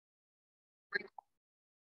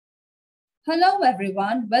Hello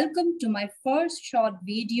everyone, welcome to my first short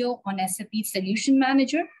video on SAP Solution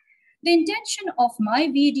Manager. The intention of my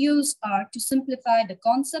videos are to simplify the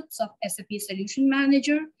concepts of SAP Solution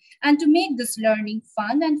Manager and to make this learning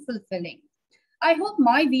fun and fulfilling. I hope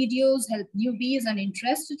my videos help newbies and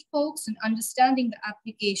interested folks in understanding the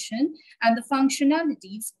application and the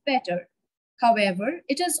functionalities better. However,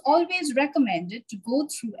 it is always recommended to go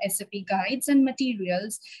through SAP guides and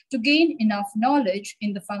materials to gain enough knowledge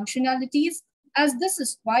in the functionalities, as this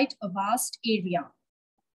is quite a vast area.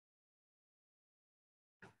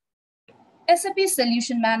 SAP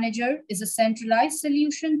Solution Manager is a centralized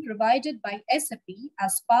solution provided by SAP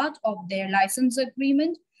as part of their license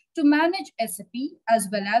agreement to manage SAP as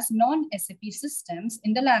well as non-SAP systems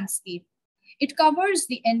in the landscape. It covers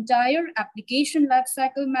the entire application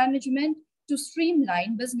lifecycle management to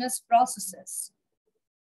streamline business processes.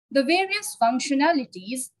 The various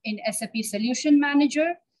functionalities in SAP Solution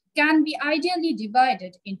Manager can be ideally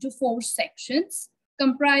divided into 4 sections,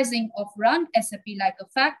 comprising of Run SAP like a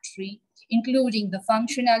factory, including the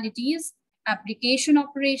functionalities, application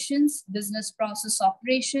operations, business process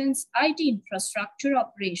operations, IT infrastructure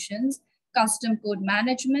operations, custom code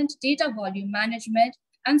management, data volume management,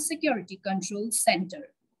 and security control center.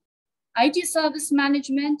 IT service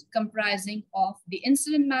management comprising of the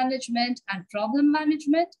incident management and problem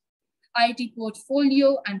management, IT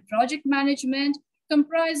portfolio and project management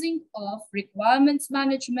comprising of requirements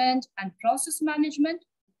management and process management,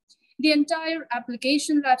 the entire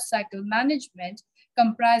application lifecycle management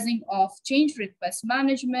comprising of change request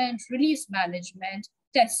management, release management,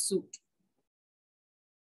 test suite.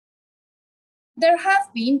 There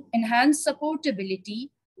have been enhanced supportability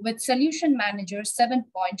with Solution Manager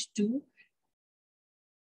 7.2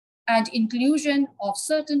 and inclusion of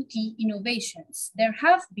certain key innovations. There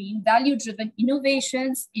have been value-driven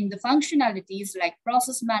innovations in the functionalities like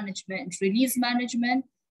process management, release management,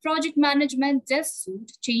 project management, test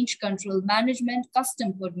suite, change control management,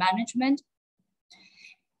 custom code management.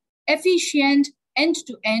 Efficient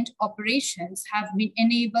end-to-end operations have been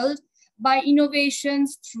enabled by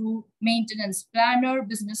innovations through maintenance planner,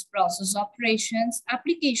 business process operations,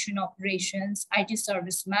 application operations, IT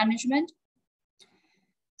service management.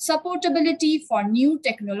 Supportability for new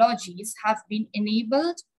technologies have been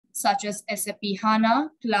enabled, such as SAP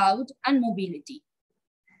HANA, cloud, and mobility.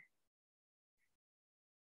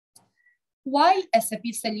 Why SAP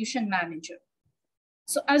Solution Manager?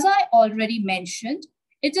 So as I already mentioned,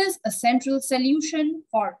 it is a central solution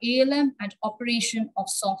for ALM and operation of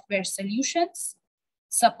software solutions,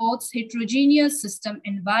 supports heterogeneous system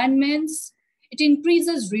environments. It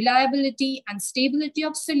increases reliability and stability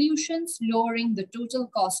of solutions, lowering the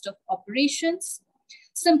total cost of operations,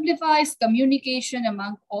 simplifies communication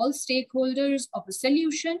among all stakeholders of a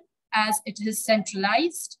solution as it is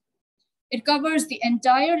centralized. It covers the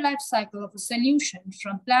entire life cycle of a solution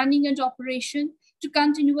from planning and operation to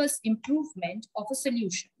continuous improvement of a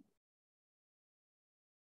solution.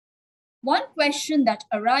 One question that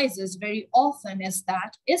arises very often is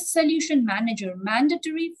that, is Solution Manager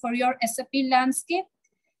mandatory for your SAP landscape?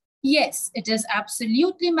 Yes, it is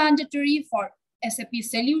absolutely mandatory for SAP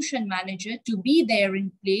Solution Manager to be there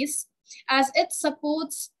in place, as it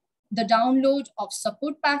supports the download of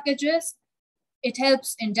support packages. It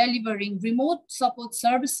helps in delivering remote support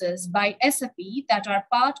services by SAP that are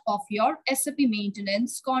part of your SAP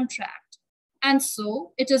maintenance contract. And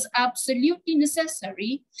so it is absolutely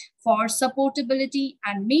necessary for supportability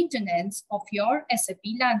and maintenance of your SAP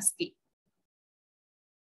landscape.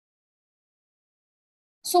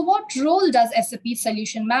 So what role does SAP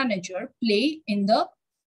Solution Manager play in the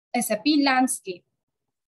SAP landscape?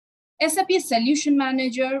 SAP Solution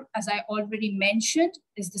Manager, as I already mentioned,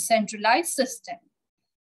 is the centralized system.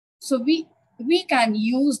 So we can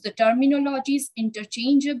use the terminologies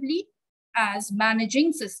interchangeably as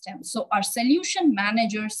managing system. So our Solution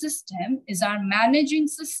Manager system is our managing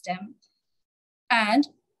system, and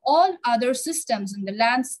all other systems in the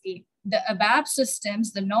landscape, the ABAP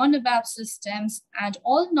systems, the non-ABAP systems, and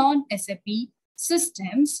all non-SAP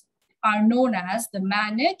systems are known as the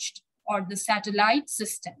managed or the satellite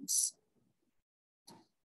systems.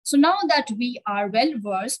 So now that we are well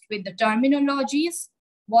versed with the terminologies,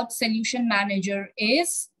 what Solution Manager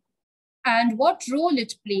is, and what role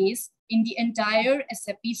it plays in the entire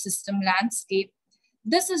SAP system landscape,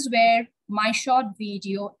 this is where my short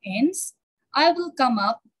video ends. I will come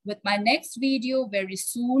up with my next video very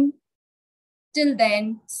soon. Till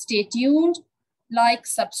then, stay tuned, like,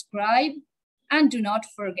 subscribe, and do not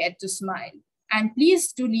forget to smile. And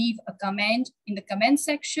please do leave a comment in the comment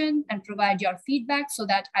section and provide your feedback so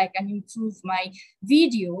that I can improve my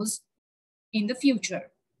videos in the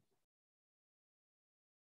future.